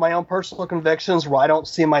 I have my own personal convictions where I don't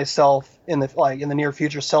see myself in the near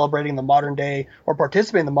future celebrating the modern day or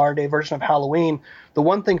participating in the modern day version of Halloween. The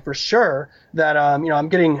one thing for sure that I'm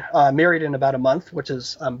getting married in about a month, which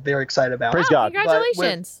is I'm very excited about. Praise God!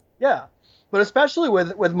 Congratulations! But especially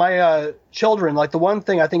with my children, like the one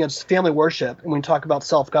thing I think is family worship, and when we talk about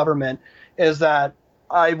self-government, is that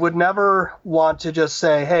I would never want to just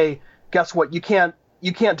say, hey, guess what? You can't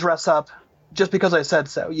dress up just because I said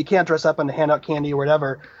so. You can't dress up and hand out candy or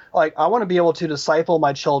whatever. Like, I want to be able to disciple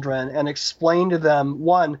my children and explain to them,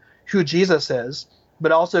 one, who Jesus is,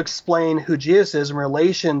 but also explain who Jesus is in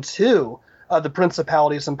relation to the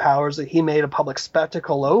principalities and powers that he made a public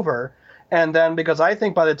spectacle over. And then because I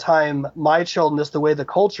think by the time my children, just the way the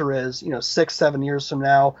culture is, 6-7 years from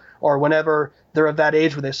now, or whenever they're of that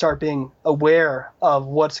age where they start being aware of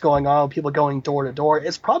what's going on, people going door to door,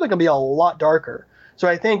 it's probably going to be a lot darker. So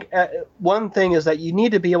I think one thing is that you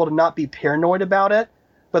need to be able to not be paranoid about it,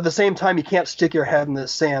 but at the same time, you can't stick your head in the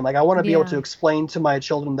sand. Like, I want to be able to explain to my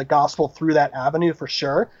children the gospel through that avenue for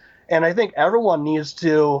sure. And I think everyone needs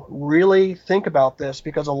to really think about this,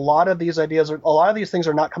 because a lot of these things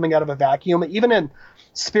are not coming out of a vacuum. Even in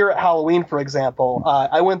Spirit Halloween, for example,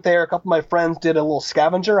 I went there, a couple of my friends did a little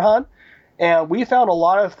scavenger hunt, and we found a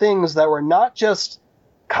lot of things that were not just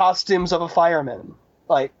costumes of a fireman.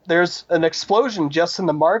 Like, there's an explosion just in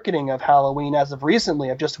the marketing of Halloween as of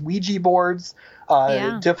recently, of just Ouija boards,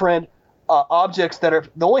 different objects that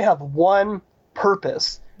they only have one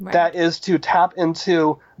purpose. Right. That is to tap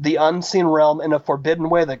into the unseen realm in a forbidden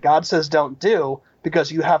way that God says don't do,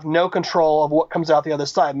 because you have no control of what comes out the other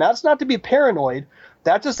side. And that's not to be paranoid.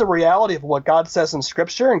 That's just the reality of what God says in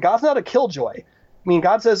Scripture. And God's not a killjoy. I mean,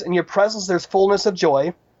 God says, in your presence there's fullness of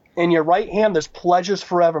joy. In your right hand there's pleasures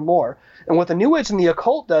forevermore. And what the New Age and the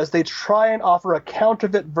occult does, they try and offer a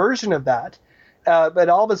counterfeit version of that. But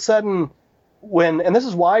all of a sudden, and this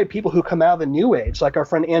is why people who come out of the New Age, like our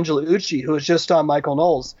friend Angela Ucci, who was just on Michael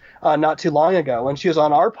Knowles not too long ago, and she was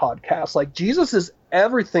on our podcast, like, Jesus is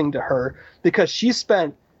everything to her, because she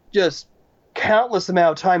spent just countless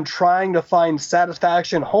amount of time trying to find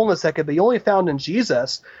satisfaction, wholeness that could be only found in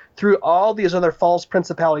Jesus through all these other false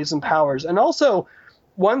principalities and powers. And also,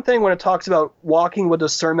 one thing when it talks about walking with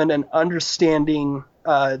discernment and understanding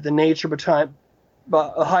the nature behind,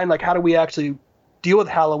 like, how do we actually deal with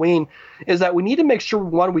Halloween, is that we need to make sure,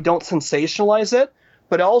 one, we don't sensationalize it,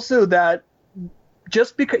 but also that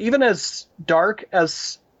just because, even as dark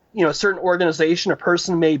as a certain organization or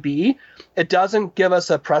person may be, it doesn't give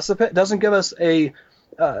us a precipice, it doesn't give us a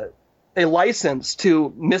license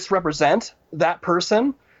to misrepresent that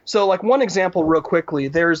person. So, like, one example real quickly,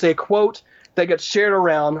 there's a quote that gets shared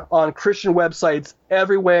around on Christian websites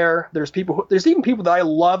everywhere. There's even people that I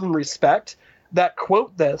love and respect that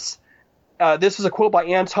quote this. This is a quote by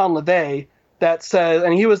Anton LaVey that says,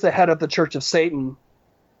 and he was the head of the Church of Satan.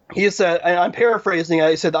 He said, and I'm paraphrasing it,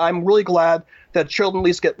 he said, "I'm really glad that children at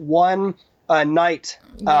least get one night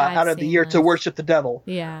out of the year to worship the devil."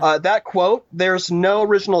 Yeah. That quote, there's no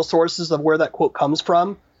original sources of where that quote comes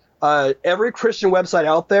from. Every Christian website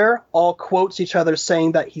out there all quotes each other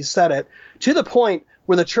saying that he said it, to the point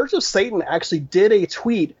where the Church of Satan actually did a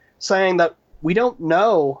tweet saying that we don't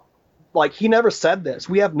know, like, he never said this.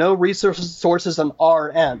 We have no sources on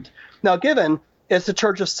our end. Now, given it's the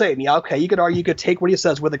Church of Satan, yeah, okay, you could argue, you could take what he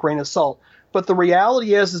says with a grain of salt. But the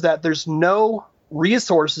reality is that there's no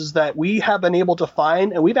resources that we have been able to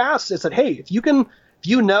find. And we've asked, it said, hey, if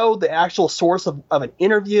you know the actual source of an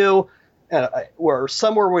interview or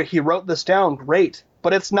somewhere where he wrote this down, great.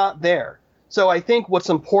 But it's not there. So I think what's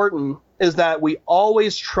important is that we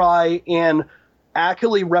always try and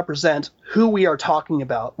accurately represent who we are talking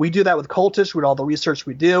about. We do that with Cultish, with all the research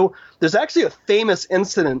we do. There's actually a famous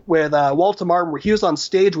incident with Walter Martin where he was on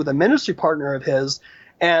stage with a ministry partner of his,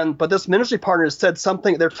 but this ministry partner said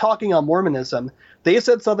something, they're talking on Mormonism. They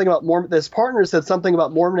said something about this partner said something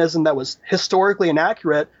about Mormonism that was historically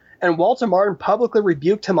inaccurate, and Walter Martin publicly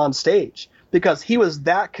rebuked him on stage because he was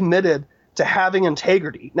that committed to having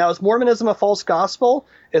integrity. Now, is Mormonism a false gospel?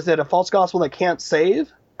 Is it a false gospel that can't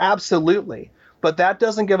save? Absolutely. But that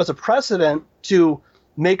doesn't give us a precedent to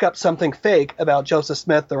make up something fake about Joseph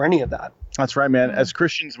Smith or any of that. That's right, man. As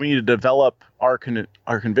Christians, we need to develop our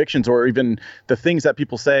convictions, or even the things that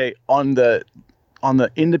people say on the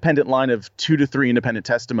independent line of 2 to 3 independent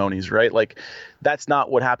testimonies, right? Like, that's not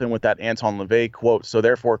what happened with that Anton LaVey quote. So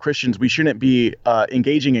therefore, Christians, we shouldn't be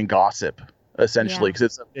engaging in gossip, essentially, because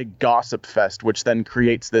it's a big gossip fest, which then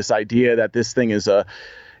creates this idea that this thing is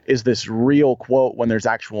this real quote when there's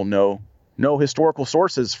actual no historical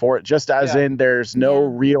sources for it, just as in there's no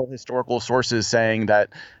real historical sources saying that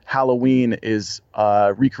Halloween is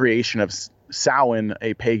a recreation of Samhain,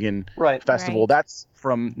 a pagan festival. Right. That's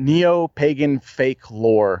from neo-pagan fake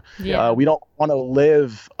lore. Yeah. We don't want to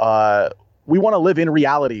live we want to live in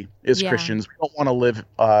reality as Christians. We don't want to live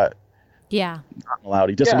not in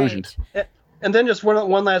reality, disillusioned. Right. And then just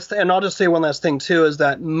one last thing, and I'll just say one last thing too, is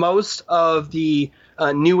that most of the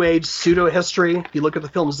New Age pseudo-history, if you look at the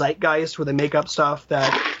film Zeitgeist, where they make up stuff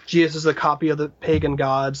that Jesus is a copy of the pagan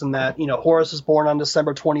gods, and that, Horus was born on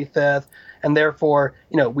December 25th, and therefore,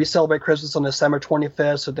 we celebrate Christmas on December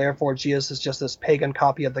 25th, so therefore Jesus is just this pagan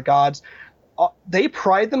copy of the gods.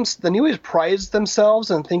 The New Age prides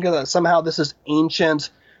themselves and think that somehow this is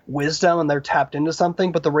ancient wisdom and they're tapped into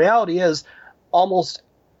something, but the reality is almost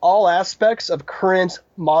all aspects of current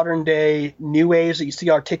modern day New Age that you see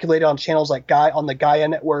articulated on channels like on the Gaia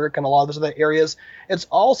Network and a lot of those other areas. It's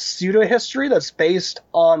all pseudo history that's based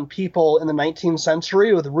on people in the 19th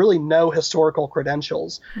century with really no historical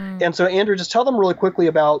credentials. And so, Andrew, just tell them really quickly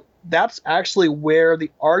about that's actually where the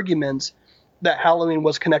argument that Halloween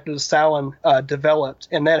was connected to Samhain developed,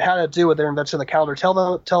 and that had to do with their invention of the calendar.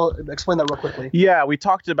 Explain that real quickly. Yeah, we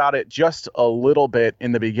talked about it just a little bit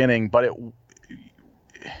in the beginning, but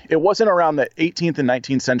it wasn't around the 18th and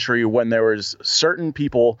 19th century when there was certain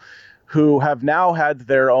people who have now had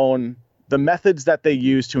the methods that they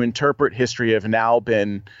use to interpret history have now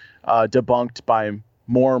been debunked by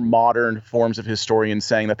more modern forms of historians,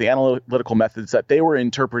 saying that the analytical methods that they were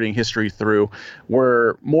interpreting history through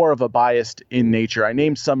were more of a biased in nature. I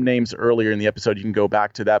named some names earlier in the episode. You can go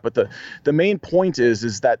back to that. But the main point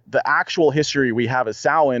is that the actual history we have of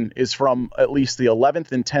Samhain is from at least the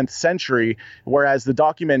 11th and 10th century, whereas the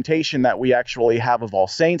documentation that we actually have of All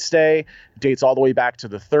Saints' Day dates all the way back to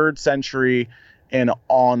the 3rd century and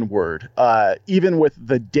onward. Even with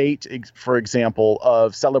the date, for example,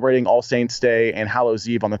 of celebrating All Saints' Day and Hallows'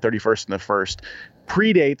 Eve on the 31st and the 1st,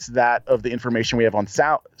 predates that of the information we have on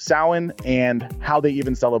Samhain and how they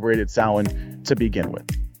even celebrated Samhain to begin with.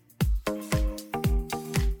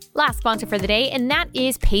 Last sponsor for the day, and that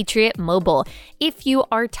is Patriot Mobile. If you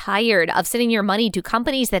are tired of sending your money to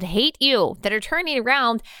companies that hate you, that are turning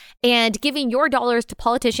around and giving your dollars to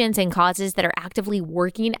politicians and causes that are actively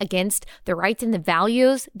working against the rights and the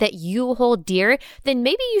values that you hold dear, then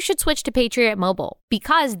maybe you should switch to Patriot Mobile,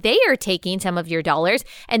 because they are taking some of your dollars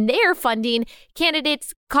and they are funding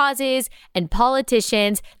candidates, causes, and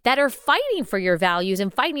politicians that are fighting for your values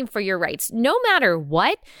and fighting for your rights. No matter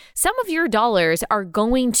what, some of your dollars are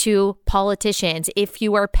going to politicians if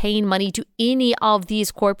you are paying money to any of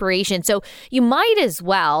these corporations. So you might as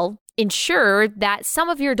well ensure that some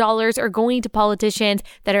of your dollars are going to politicians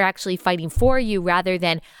that are actually fighting for you rather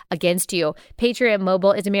than against you. Patriot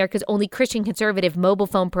Mobile is America's only Christian conservative mobile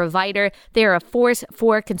phone provider. They are a force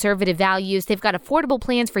for conservative values. They've got affordable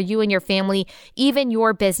plans for you and your family, even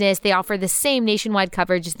your business. They offer the same nationwide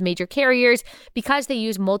coverage as the major carriers because they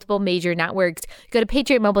use multiple major networks. Go to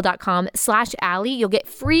patriotmobile.com/Allie. You'll get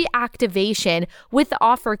free activation with the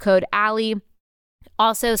offer code Allie.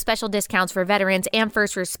 Also, special discounts for veterans and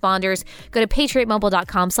first responders. Go to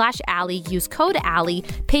patriotmobile.com/Allie. Use code Allie.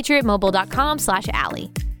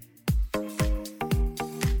 patriotmobile.com/Allie.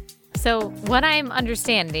 So what I'm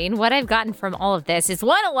understanding, what I've gotten from all of this is,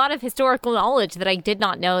 one, a lot of historical knowledge that I did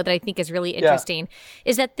not know that I think is really interesting,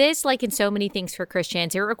 is that this, like in so many things for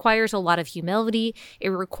Christians, it requires a lot of humility. It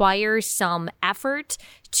requires some effort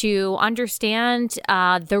to understand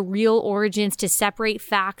the real origins, to separate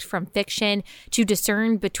fact from fiction, to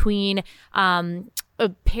discern between a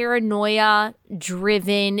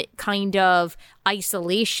paranoia-driven kind of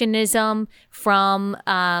isolationism from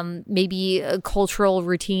maybe cultural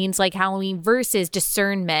routines like Halloween versus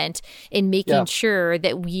discernment in making sure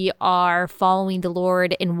that we are following the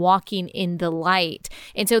Lord and walking in the light.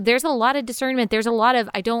 And so there's a lot of discernment. There's a lot of,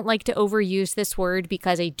 I don't like to overuse this word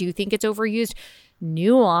because I do think it's overused,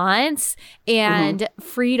 nuance and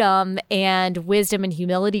freedom and wisdom and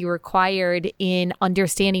humility required in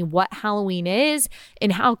understanding what Halloween is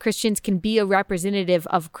and how Christians can be a representative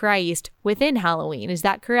of Christ within Halloween. Is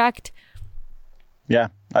that correct? Yeah,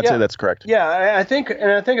 I'd say that's correct. Yeah, I think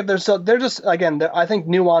they're just, again, I think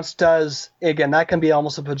nuance does, again, that can be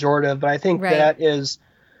almost a pejorative, but I think that is,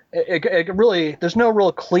 it really, there's no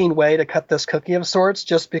real clean way to cut this cookie of sorts,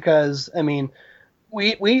 just because, I mean,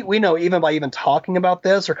 we know even by even talking about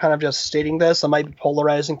this or kind of just stating this, it might be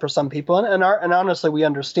polarizing for some people. And honestly, we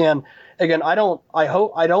understand. Again, I don't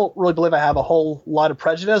really believe I have a whole lot of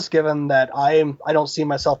prejudice, given that I don't see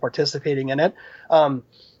myself participating in it.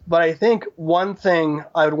 But I think one thing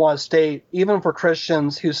I would want to state, even for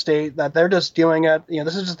Christians who state that they're just doing it,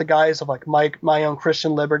 this is just the guise of like my own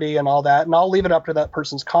Christian liberty and all that, and I'll leave it up to that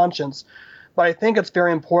person's conscience. But I think it's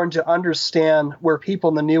very important to understand where people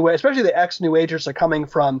in the New Age, especially the ex-New Agers, are coming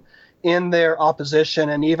from in their opposition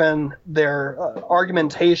and even their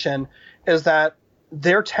argumentation, is that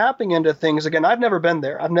they're tapping into things. Again, I've never been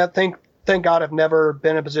there. Thank God I've never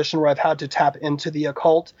been in a position where I've had to tap into the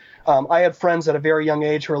occult. I had friends at a very young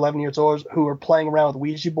age who were 11 years old who were playing around with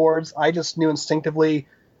Ouija boards. I just knew instinctively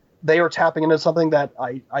they were tapping into something that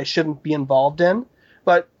I shouldn't be involved in.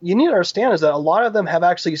 But you need to understand is that a lot of them have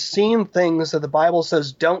actually seen things that the Bible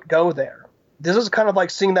says don't go there. This is kind of like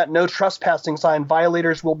seeing that no trespassing sign,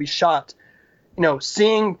 violators will be shot.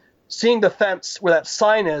 Seeing the fence where that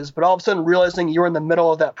sign is, but all of a sudden realizing you're in the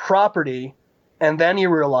middle of that property and then you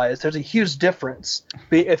realize there's a huge difference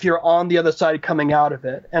if you're on the other side coming out of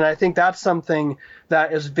it. And I think that's something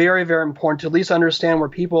that is very, very important to at least understand where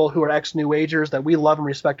people who are ex-New Agers that we love and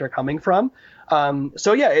respect are coming from.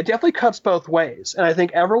 So yeah, it definitely cuts both ways. And I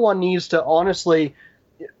think everyone needs to honestly,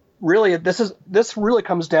 really, this really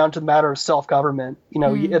comes down to the matter of self-government.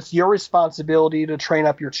 It's your responsibility to train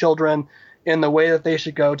up your children in the way that they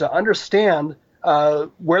should go, to understand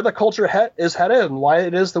where the culture is headed and why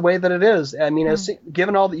it is the way that it is. I mean,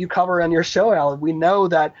 given all that you cover on your show, Alan, we know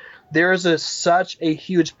that there's such a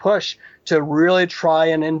huge push to really try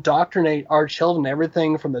and indoctrinate our children,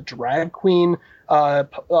 everything from the drag queen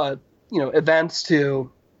events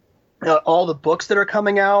to all the books that are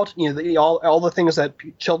coming out, all the things that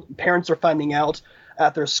parents are finding out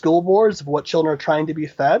at their school boards of what children are trying to be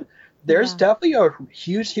fed. There's definitely a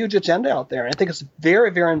huge, huge agenda out there. And I think it's very,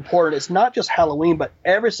 very important. It's not just Halloween, but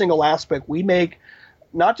every single aspect we make.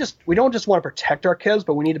 We don't just want to protect our kids,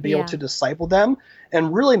 but we need to be able to disciple them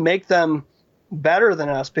and really make them better than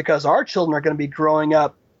us, because our children are going to be growing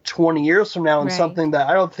up 20 years from now in something that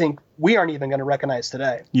I don't think we aren't even going to recognize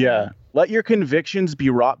today. Yeah. Let your convictions be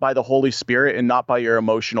wrought by the Holy Spirit and not by your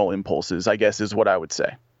emotional impulses, I guess is what I would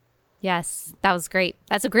say. Yes, that was great.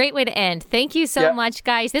 That's a great way to end. Thank you so much,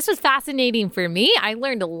 guys. This was fascinating for me. I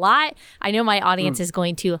learned a lot. I know my audience is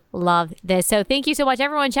going to love this. So thank you so much,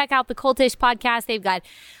 everyone. Check out the Cultish podcast. They've got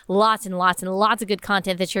lots and lots and lots of good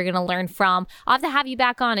content that you're going to learn from. I'll have to have you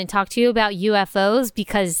back on and talk to you about UFOs,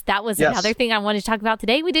 because that was another thing I wanted to talk about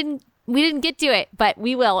today. We didn't get to it, but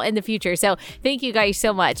we will in the future. So thank you guys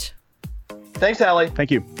so much. Thanks, Allie. Thank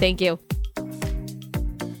you. Thank you.